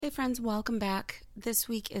Hey friends, welcome back. This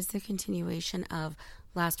week is the continuation of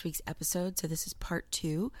last week's episode, so this is part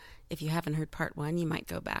 2. If you haven't heard part 1, you might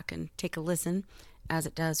go back and take a listen, as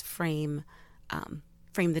it does frame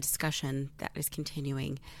the discussion that is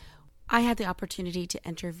continuing. I had the opportunity to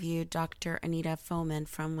interview Dr. Anita Foeman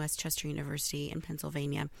from West Chester University in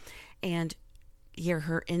Pennsylvania and hear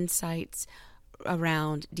her insights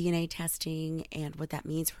around DNA testing and what that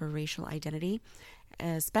means for racial identity,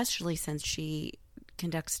 especially since she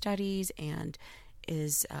conducts studies and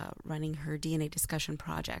is running her DNA discussion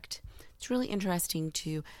project. It's really interesting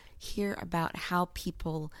to hear about how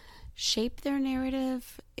people shape their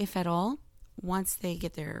narrative, if at all, once they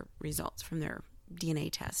get their results from their DNA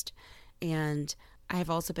test. And I've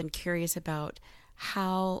also been curious about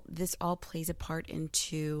how this all plays a part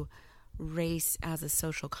into race as a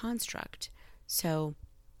social construct. So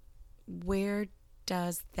where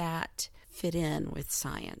does that fit in with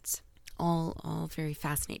science? All very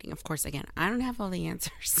fascinating. Of course, again, I don't have all the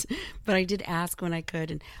answers, but I did ask when I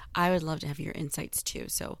could, and I would love to have your insights too.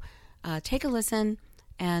 So take a listen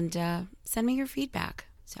and send me your feedback.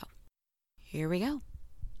 So here we go.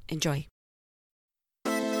 Enjoy.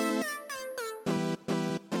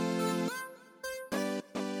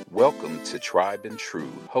 Welcome to Tribe and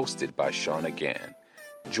True, hosted by Shauna Gann.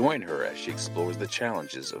 Join her as she explores the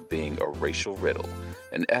challenges of being a racial riddle,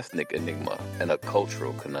 an ethnic enigma, and a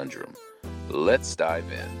cultural conundrum. Let's dive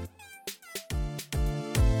in.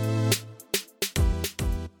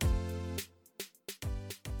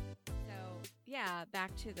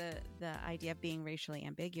 Back to the idea of being racially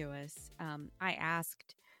ambiguous. I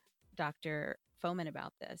asked Dr. Foeman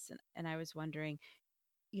about this, and I was wondering,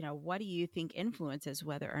 what do you think influences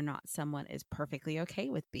whether or not someone is perfectly okay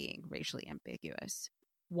with being racially ambiguous?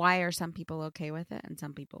 Why are some people okay with it and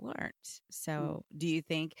some people aren't? So do you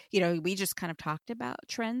think, we just kind of talked about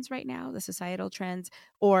trends right now, the societal trends,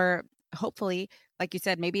 or hopefully, like you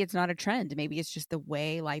said, maybe it's not a trend. Maybe it's just the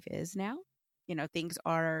way life is now. You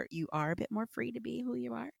are a bit more free to be who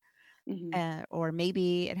you are. Mm-hmm. Or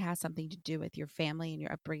maybe it has something to do with your family and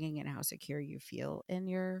your upbringing and how secure you feel in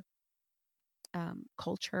your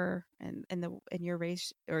culture and in your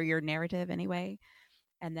race or your narrative anyway.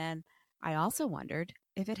 And then I also wondered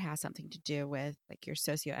if it has something to do with like your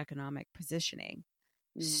socioeconomic positioning.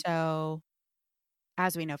 So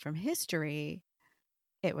as we know from history,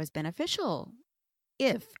 it was beneficial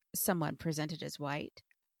if someone presented as white,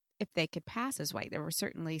 if they could pass as white. There were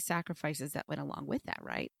certainly sacrifices that went along with that,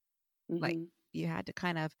 right? Mm-hmm. Like you had to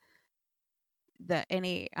kind of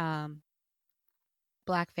any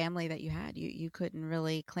Black family that you had, you couldn't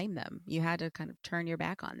really claim them. You had to kind of turn your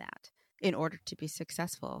back on that in order to be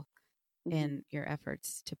successful in your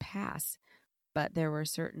efforts to pass. But there were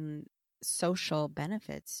certain social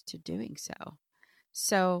benefits to doing so.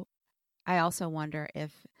 So I also wonder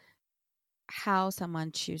if how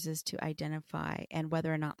someone chooses to identify and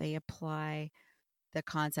whether or not they apply the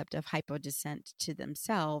concept of hypodescent to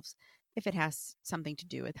themselves, if it has something to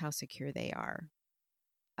do with how secure they are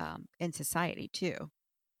in society too.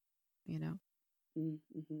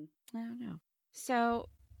 Mm-hmm. I don't know. So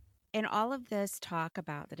in all of this talk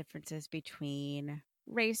about the differences between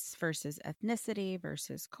race versus ethnicity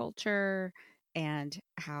versus culture, and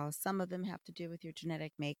how some of them have to do with your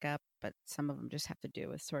genetic makeup, but some of them just have to do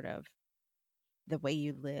with sort of the way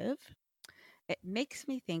you live, it makes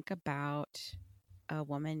me think about a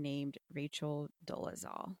woman named Rachel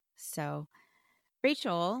Dolezal. So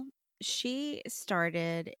Rachel, she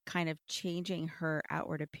started kind of changing her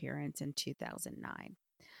outward appearance in 2009.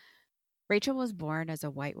 Rachel was born as a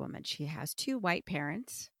white woman. She has 2 white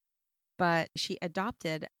parents, but she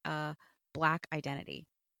adopted a Black identity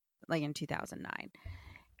like in 2009.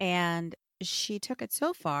 And she took it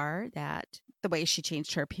so far that the way she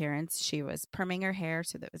changed her appearance, she was perming her hair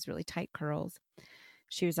so that it was really tight curls.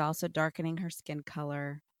 She was also darkening her skin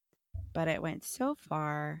color, but it went so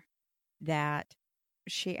far that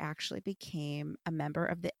she actually became a member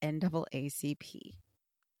of the NAACP.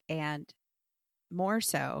 And more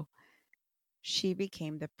so, she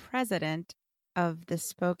became the president of the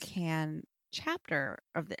Spokane chapter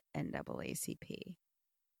of the NAACP.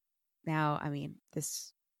 Now, I mean,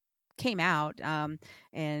 this came out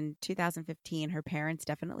in 2015. Her parents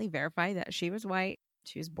definitely verified that she was white.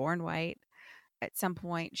 She was born white. At some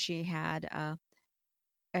point, she had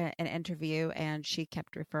an interview and she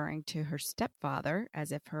kept referring to her stepfather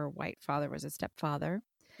as if her white father was a stepfather.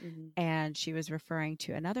 And she was referring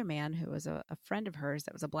to another man who was a friend of hers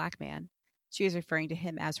that was a Black man. She was referring to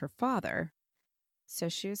him as her father. So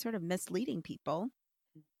she was sort of misleading people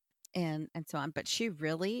and so on. But she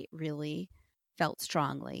really, really felt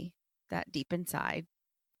strongly that deep inside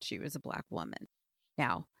she was a Black woman.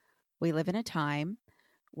 Now, we live in a time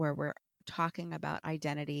where we're talking about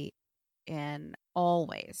identity in all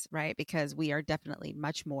ways, right? Because we are definitely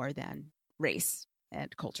much more than race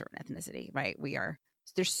and culture and ethnicity, right?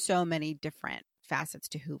 There's so many different facets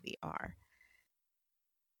to who we are.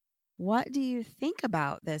 What do you think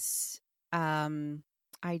about this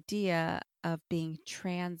idea of being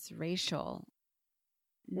transracial,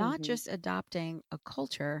 not Mm-hmm. just adopting a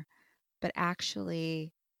culture, but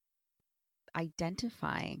actually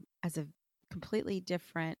identifying as a completely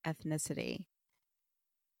different ethnicity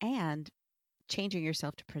and changing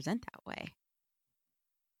yourself to present that way?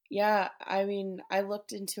 Yeah, I mean, I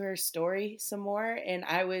looked into her story some more, and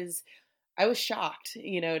I was shocked,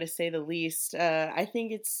 to say the least. I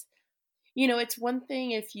think it's one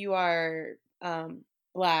thing if you are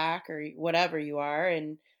black or whatever you are,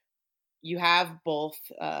 and you have both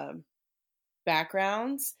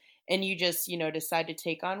backgrounds, and you just decide to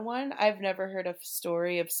take on one. I've never heard a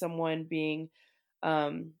story of someone being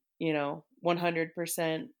 100%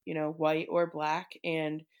 white or black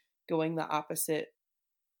and going the opposite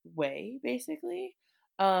way, basically.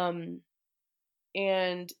 um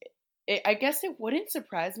and I guess it wouldn't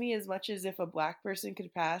surprise me as much as if a black person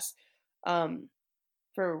could pass um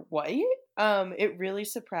for white. It really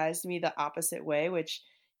surprised me the opposite way, which,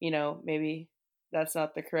 maybe that's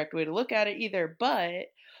not the correct way to look at it either, but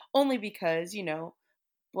only because,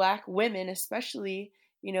 black women especially,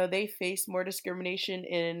 they face more discrimination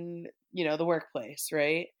in, the workplace,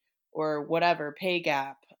 right? Or whatever, pay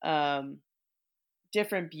gap,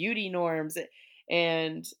 different beauty norms.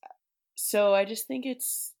 And so I just think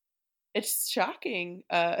it's shocking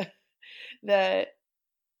that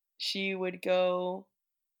she would go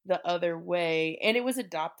the other way, and it was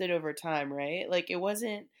adopted over time, right? Like it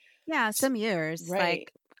wasn't Yeah, some years, right,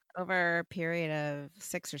 like over a period of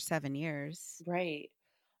 6 or 7 years. right.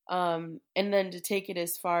 And then to take it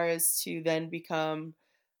as far as to then become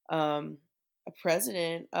um, a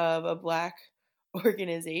president of a black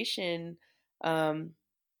organization, um,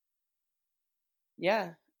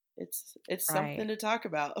 yeah, it's something Right. to talk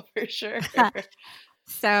about for sure.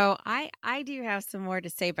 So I do have some more to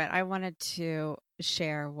say, but I wanted to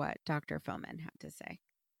share what Dr. Foman had to say.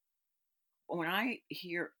 When I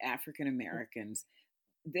hear African Americans,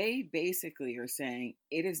 they basically are saying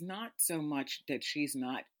it is not so much that she's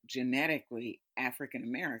not genetically African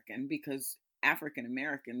American, because African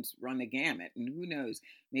Americans run the gamut. And who knows,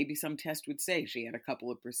 maybe some test would say she had a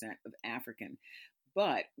couple of percent of African.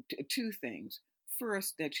 But two things.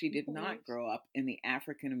 First, that she did not grow up in the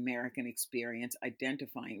African American experience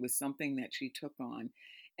identifying. It was something that she took on.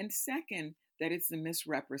 And second, that it's the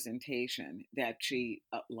misrepresentation that she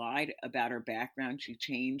lied about her background. She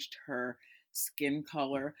changed her skin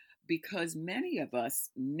color, because many of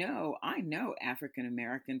us know, I know African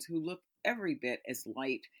Americans who look every bit as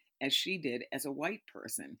light as she did as a white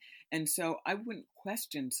person. And so I wouldn't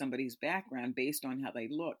question somebody's background based on how they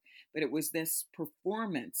look, but it was this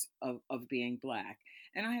performance of being black.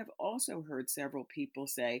 And I have also heard several people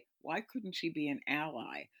say, why couldn't she be an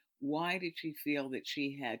ally? Why did she feel that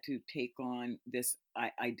she had to take on this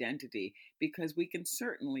identity? Because we can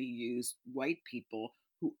certainly use white people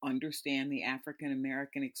who understand the African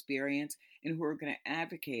American experience and who are going to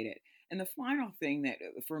advocate it. And the final thing that,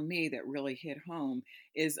 for me, that really hit home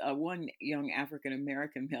is one young African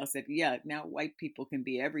American male said, yeah, now white people can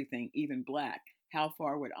be everything, even black. How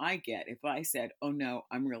far would I get if I said, oh no,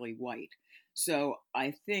 I'm really white? So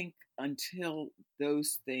I think until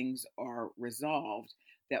those things are resolved,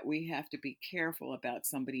 that we have to be careful about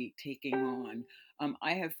somebody taking on.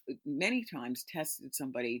 I have many times tested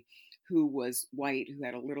somebody who was white, who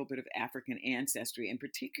had a little bit of African ancestry, and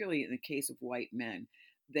particularly in the case of white men,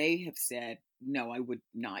 they have said, no, I would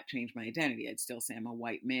not change my identity. I'd still say I'm a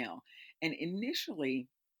white male. And initially,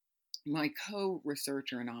 my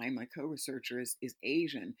co-researcher and I, my co-researcher is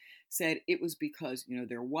Asian, said it was because,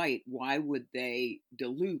 they're white. Why would they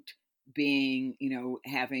dilute being,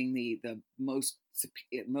 having the most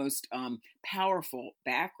powerful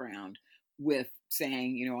background with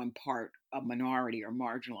saying, I'm part of minority or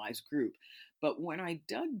marginalized group. But when I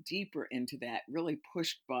dug deeper into that, really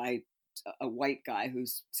pushed by a white guy who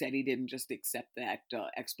said he didn't just accept that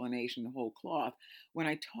explanation the whole cloth. When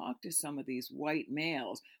I talked to some of these white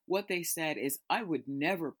males, what they said is, I would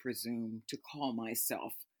never presume to call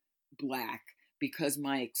myself black because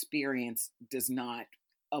my experience does not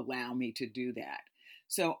allow me to do that.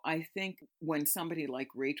 So I think when somebody like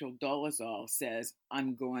Rachel Dolezal says,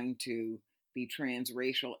 I'm going to be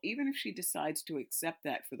transracial, even if she decides to accept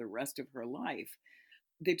that for the rest of her life,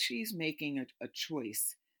 that she's making a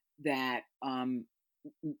choice that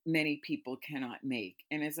many people cannot make.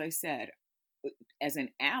 And as I said, as an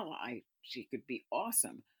ally, she could be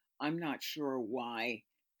awesome. I'm not sure why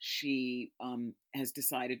she has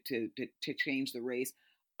decided to change the race.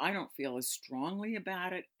 I don't feel as strongly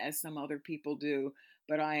about it as some other people do,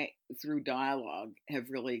 but I, through dialogue, have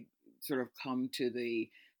really sort of come to the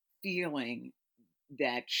feeling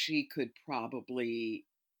that she could probably,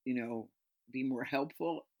 be more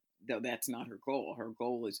helpful, though that's not her goal. Her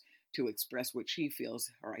goal is to express what she feels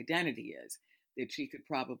her identity is, that she could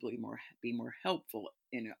probably be more helpful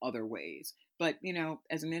in other ways. But,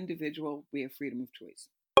 as an individual, we have freedom of choice.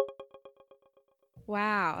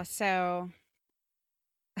 Wow. So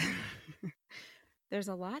there's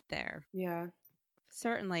a lot there. Yeah.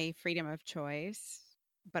 Certainly freedom of choice,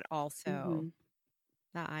 but also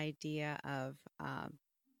the idea of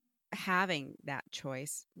having that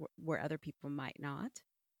choice where other people might not,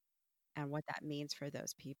 and what that means for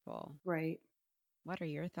those people. Right. What are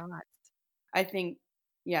your thoughts? I think,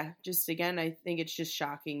 just again, I think it's just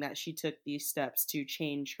shocking that she took these steps to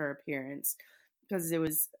change her appearance, because it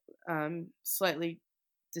was slightly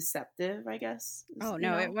deceptive, I guess. Oh,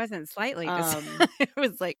 no, it wasn't slightly. It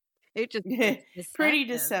was like, it just pretty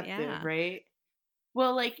deceptive, right?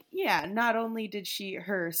 Well, not only did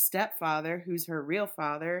her stepfather, who's her real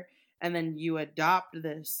father, and then you adopt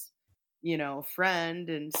this, friend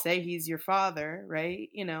and say he's your father, right?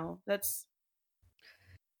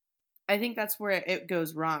 I think that's where it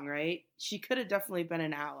goes wrong, right? She could have definitely been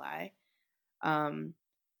an ally.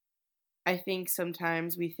 I think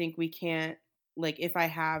sometimes we think we can't, if I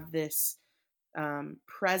have this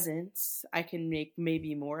presence, I can make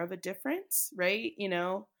maybe more of a difference, right?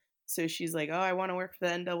 So she's like, oh, I want to work for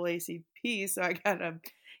the NAACP, so I gotta,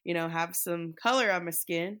 have some color on my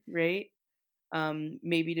skin, right?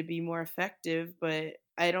 Maybe to be more effective, but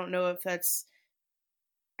I don't know if that's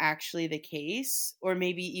actually the case, or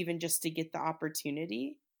maybe even just to get the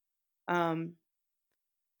opportunity. I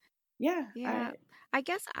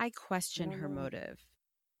guess I question her motive.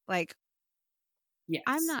 Yes.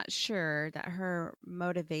 I'm not sure that her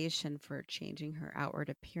motivation for changing her outward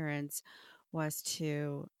appearance was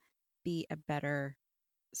to be a better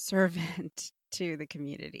servant to the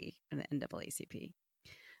community in the NAACP.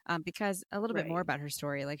 Because a little bit more about her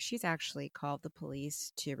story, she's actually called the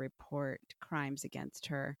police to report crimes against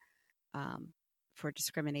her for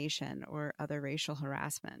discrimination or other racial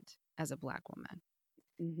harassment as a Black woman.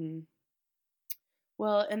 Mm-hmm.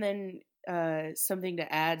 Well, and then something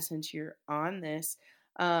to add since you're on this,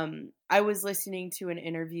 I was listening to an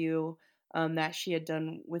interview that she had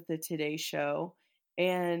done with the Today Show,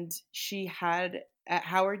 and she had, at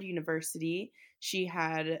Howard University, she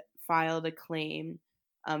had filed a claim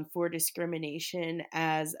for discrimination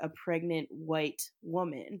as a pregnant white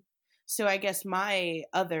woman. So I guess my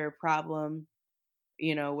other problem,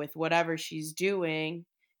 with whatever she's doing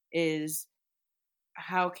is,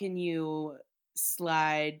 how can you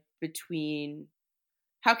slide between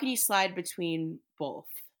both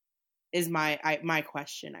is my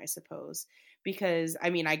question, I suppose. Because,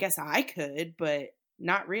 I guess I could, but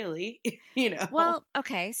not really, Well,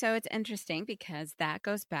 okay, so it's interesting because that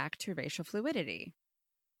goes back to racial fluidity.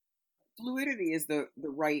 Fluidity is the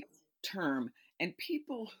right term. And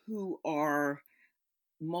people who are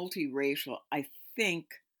multiracial, I think,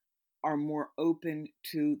 are more open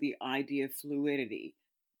to the idea of fluidity.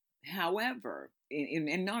 However,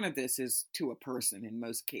 and none of this is to a person in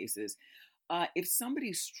most cases, if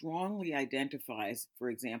somebody strongly identifies, for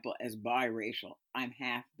example, as biracial, I'm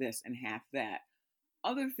half this and half that,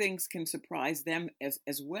 other things can surprise them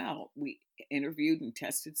as well. We interviewed and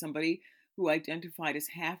tested somebody who identified as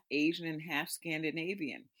half Asian and half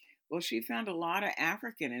Scandinavian. Well, she found a lot of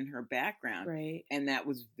African in her background, right? And that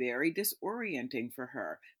was very disorienting for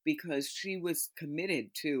her because she was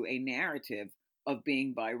committed to a narrative of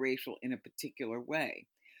being biracial in a particular way.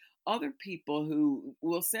 Other people who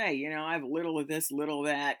will say, I have a little of this, little of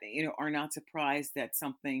that, are not surprised that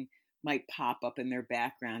something might pop up in their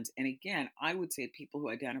backgrounds. And again, I would say people who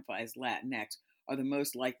identify as Latinx are the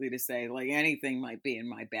most likely to say, anything might be in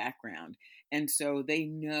my background. And so they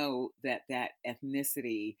know that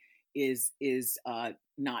ethnicity is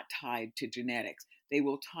not tied to genetics. They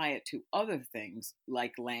will tie it to other things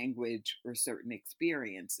like language or certain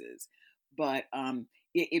experiences. But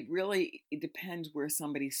it really depends where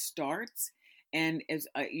somebody starts. And as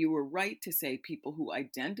you were right to say, people who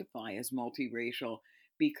identify as multiracial,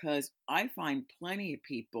 because I find plenty of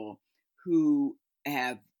people who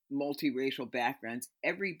have multiracial backgrounds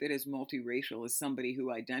every bit as multiracial as somebody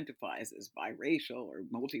who identifies as biracial or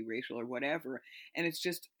multiracial or whatever. And it's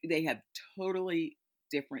just, they have totally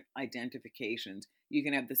different identifications. You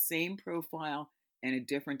can have the same profile and a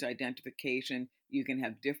different identification. You can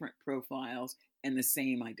have different profiles and the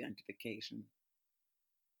same identification.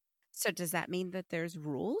 So does that mean that there's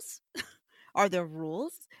rules? Are there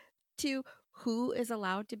rules to who is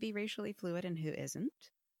allowed to be racially fluid and who isn't?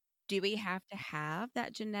 Do we have to have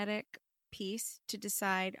that genetic piece to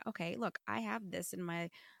decide, okay, look, I have this in my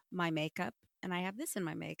makeup and I have this in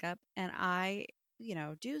my makeup and I,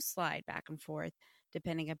 do slide back and forth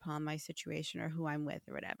depending upon my situation or who I'm with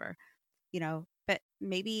or whatever. But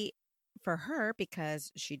maybe for her,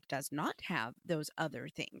 because she does not have those other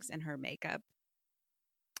things in her makeup,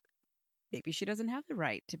 maybe she doesn't have the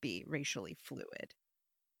right to be racially fluid.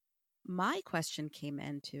 My question came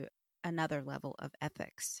into another level of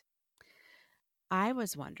ethics. I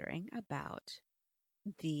was wondering about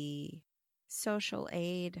the social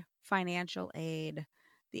aid, financial aid,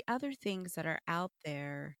 the other things that are out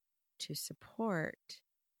there to support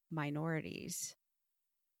minorities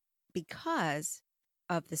because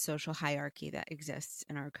of the social hierarchy that exists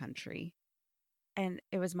in our country. And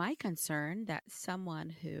it was my concern that someone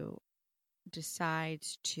who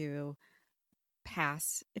decides to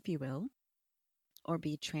pass, if you will, or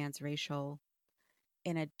be transracial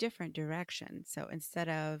in a different direction. So instead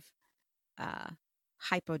of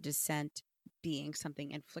hypodescent being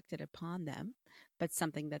something inflicted upon them, but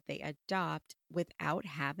something that they adopt without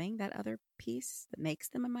having that other piece that makes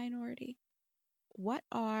them a minority, what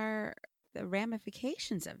are the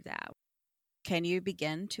ramifications of that? Can you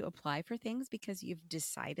begin to apply for things because you've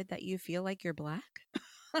decided that you feel like you're Black?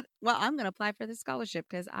 Well, I'm going to apply for the scholarship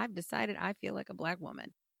because I've decided I feel like a Black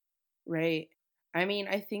woman. Right. I mean,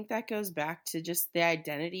 I think that goes back to just the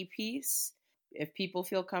identity piece. If people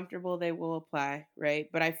feel comfortable, they will apply, right?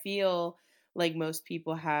 But I feel like most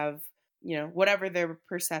people have, whatever their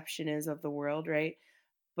perception is of the world, right?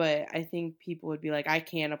 But I think people would be like, I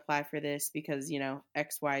can't apply for this because,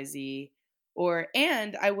 XYZ.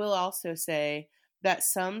 And I will also say that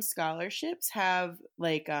some scholarships have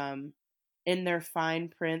like, in their fine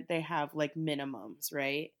print, they have like minimums,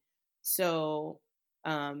 right? So,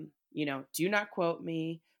 do not quote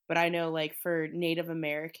me, but I know like for Native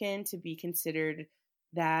American to be considered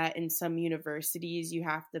that in some universities, you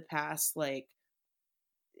have to pass like,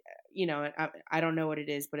 I don't know what it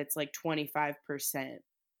is, but it's like 25%.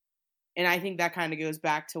 And I think that kind of goes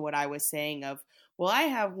back to what I was saying of, well, I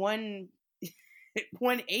have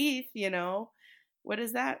 1/8, what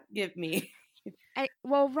does that give me?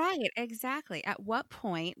 Well, right, exactly. At what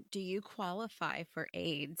point do you qualify for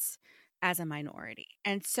AIDS as a minority?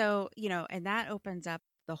 And so, and that opens up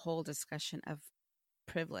the whole discussion of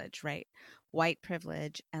privilege, right? White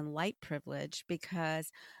privilege and light privilege,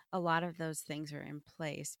 because a lot of those things are in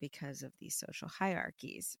place because of these social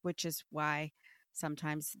hierarchies, which is why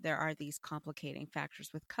sometimes there are these complicating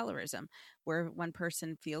factors with colorism, where one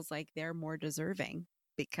person feels like they're more deserving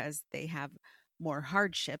because they have more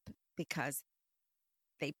hardship because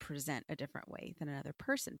they present a different way than another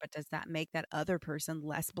person. But does that make that other person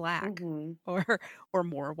less Black or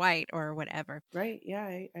more white or whatever? Right. Yeah,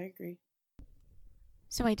 I agree.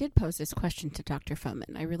 So I did pose this question to Dr.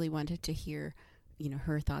 Fomin. I really wanted to hear,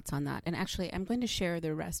 her thoughts on that. And actually, I'm going to share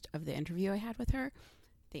the rest of the interview I had with her.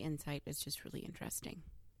 The insight is just really interesting.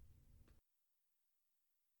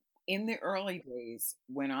 In the early days,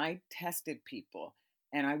 when I tested people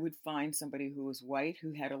and I would find somebody who was white,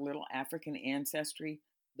 who had a little African ancestry,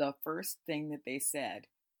 the first thing that they said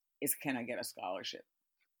is, can I get a scholarship?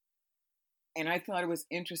 And I thought it was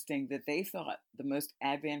interesting that they thought the most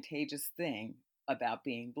advantageous thing about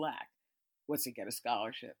being Black was to get a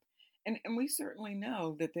scholarship. And we certainly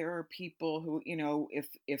know that there are people who,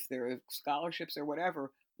 if there are scholarships or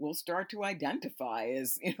whatever, will start to identify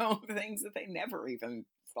as, things that they never even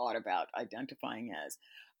thought about identifying as.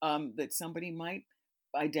 That somebody might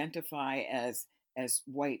identify as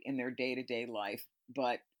white in their day-to-day life,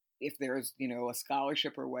 but if there's, a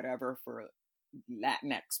scholarship or whatever for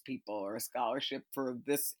Latinx people or a scholarship for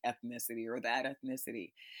this ethnicity or that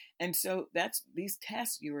ethnicity. And so these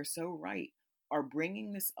tests, you are so right, are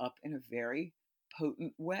bringing this up in a very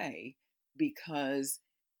potent way, because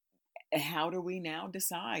how do we now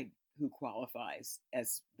decide who qualifies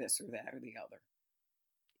as this or that or the other?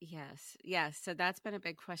 Yes. So that's been a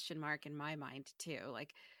big question mark in my mind too.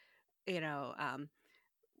 Like, we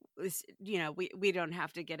don't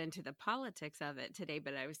have to get into the politics of it today,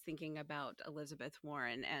 but I was thinking about Elizabeth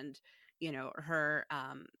Warren and, her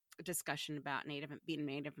discussion about being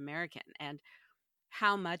Native American and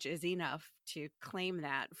how much is enough to claim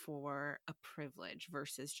that for a privilege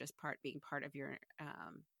versus just being part of your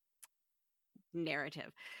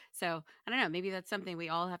narrative. So I don't know, maybe that's something we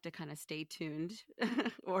all have to kind of stay tuned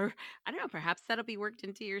or I don't know, perhaps that'll be worked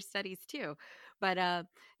into your studies too. But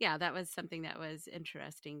yeah, that was something that was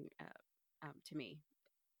interesting to me.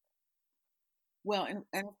 Well,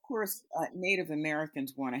 and of course, Native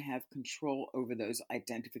Americans want to have control over those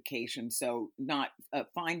identifications. So, not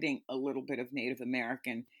finding a little bit of Native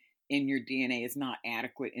American in your DNA is not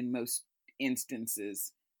adequate in most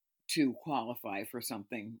instances to qualify for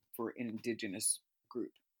something for an indigenous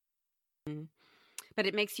group. But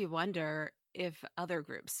it makes you wonder if other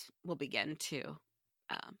groups will begin to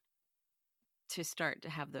start to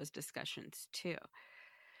have those discussions too.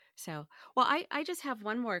 So, well, I just have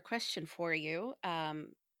one more question for you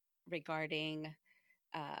regarding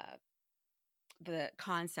the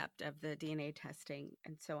concept of the DNA testing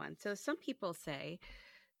and so on. So some people say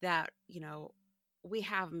that, we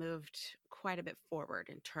have moved quite a bit forward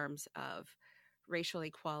in terms of racial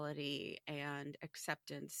equality and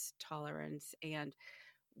acceptance, tolerance, and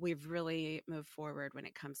we've really moved forward when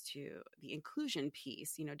it comes to the inclusion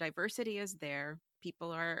piece. Diversity is there.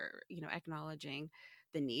 People are, acknowledging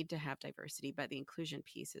the need to have diversity, but the inclusion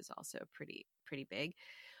piece is also pretty big.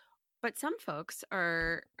 But some folks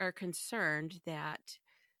are concerned that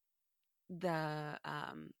the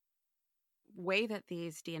way that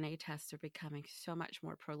these DNA tests are becoming so much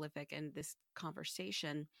more prolific, and this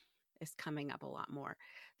conversation is coming up a lot more,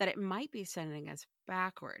 that it might be sending us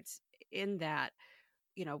backwards in that,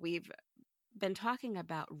 we've been talking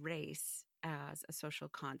about race as a social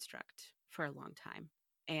construct for a long time.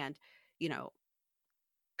 And,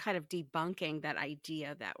 kind of debunking that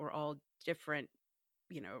idea that we're all different,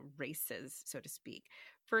 races, so to speak,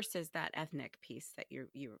 versus that ethnic piece that you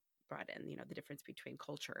brought in, the difference between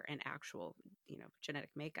culture and actual, genetic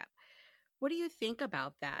makeup. What do you think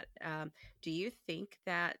about that? Do you think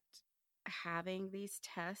that having these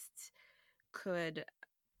tests could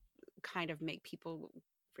kind of make people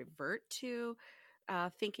revert to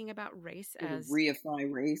thinking about race as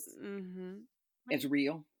reify race as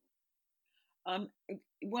real?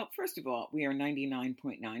 Well, first of all, we are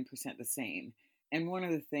 99.9% the same. And one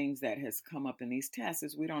of the things that has come up in these tests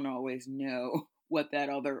is we don't always know what that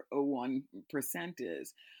other 0.1%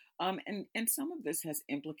 is. And some of this has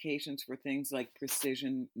implications for things like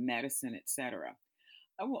precision medicine, et cetera.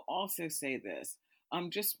 I will also say this,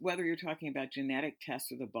 just whether you're talking about genetic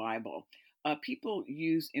tests or the Bible, people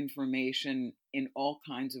use information in all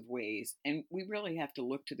kinds of ways, and we really have to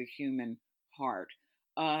look to the human heart.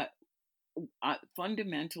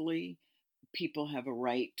 Fundamentally, people have a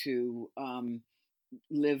right to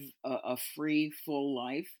live a free, full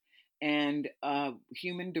life, and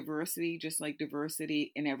human diversity, just like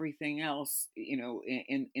diversity in everything else,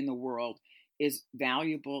 in the world, is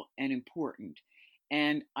valuable and important.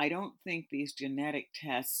 And I don't think these genetic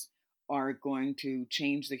tests are going to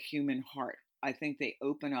change the human heart. I think they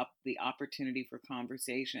open up the opportunity for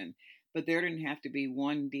conversation. But there didn't have to be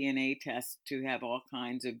one DNA test to have all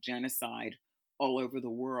kinds of genocide all over the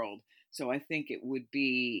world. So I think it would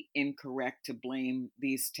be incorrect to blame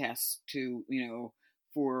these tests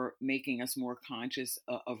for making us more conscious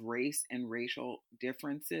of race and racial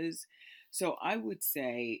differences. So I would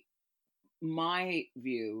say my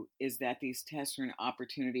view is that these tests are an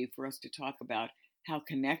opportunity for us to talk about how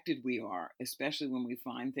connected we are, especially when we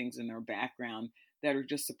find things in our background that are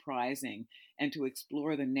just surprising, and to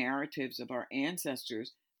explore the narratives of our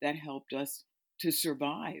ancestors that helped us to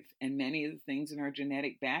survive. And many of the things in our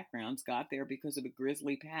genetic backgrounds got there because of a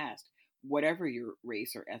grisly past, whatever your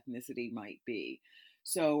race or ethnicity might be.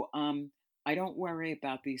 So I don't worry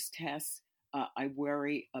about these tests. I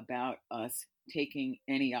worry about us taking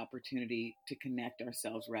any opportunity to connect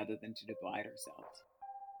ourselves rather than to divide ourselves.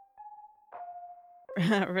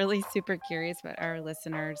 Really super curious what our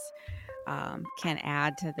listeners can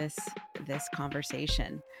add to this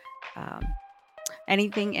conversation.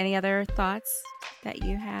 Any other thoughts that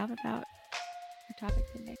you have about the topic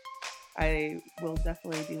today? I will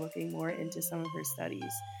definitely be looking more into some of her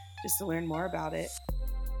studies just to learn more about it.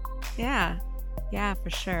 Yeah, for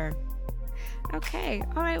sure. Okay.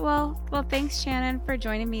 All right. Well, thanks, Shannon, for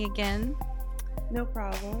joining me again. No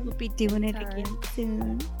problem. We'll be doing it again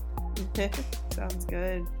soon. Sounds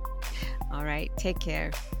good. All right. Take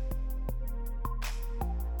care.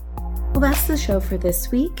 Well, that's the show for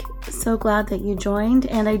this week. So glad that you joined,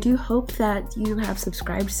 and I do hope that you have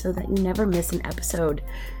subscribed so that you never miss an episode.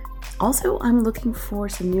 Also, I'm looking for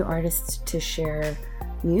some new artists to share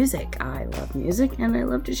music. I love music and I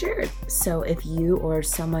love to share it. So if you or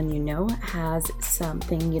someone you know has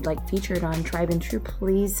something you'd like featured on Tribe and True,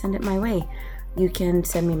 please send it my way. You can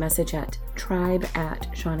send me a message at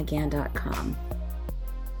tribe@shaunagan.com.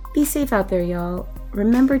 Be safe out there, y'all.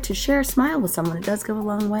 Remember to share a smile with someone. It does go a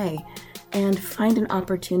long way. And find an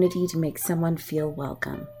opportunity to make someone feel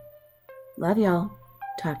welcome. Love y'all.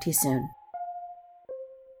 Talk to you soon.